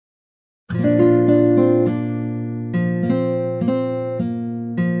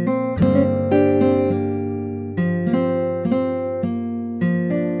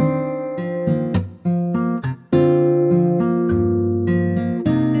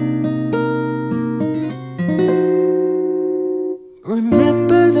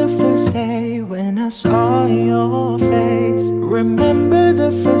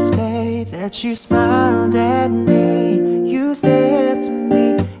you smiled at me, you stepped to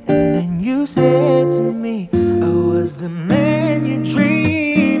me, and then you said to me, I was the man you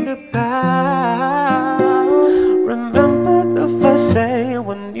dreamed about. Remember the first day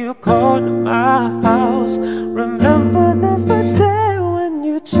when you called to my house. Remember the first day when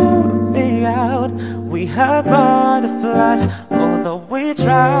you took me out. We had butterflies, although we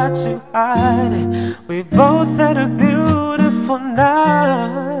tried to hide it. We both had a beautiful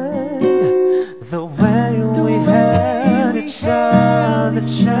night. The way we held each other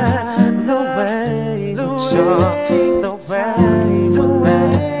tight, the way we talked, the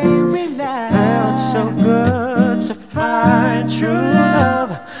way we laughed. Felt so good to find true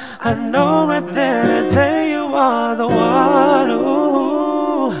love. I know right there that you are the one who.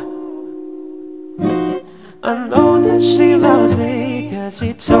 I know that she loves me cause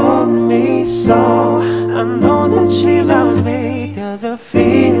she told me so. I know that she loves me cause her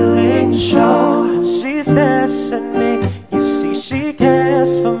feelings show. She's testing me, you see she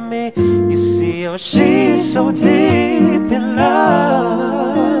cares for me. You see how she's so deep in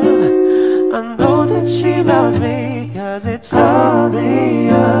love. I know that she loves me cause it's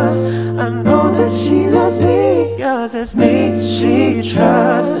obvious. I know that she loves me cause it's me she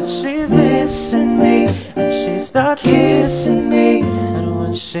trusts. She's missing me and she's not kissing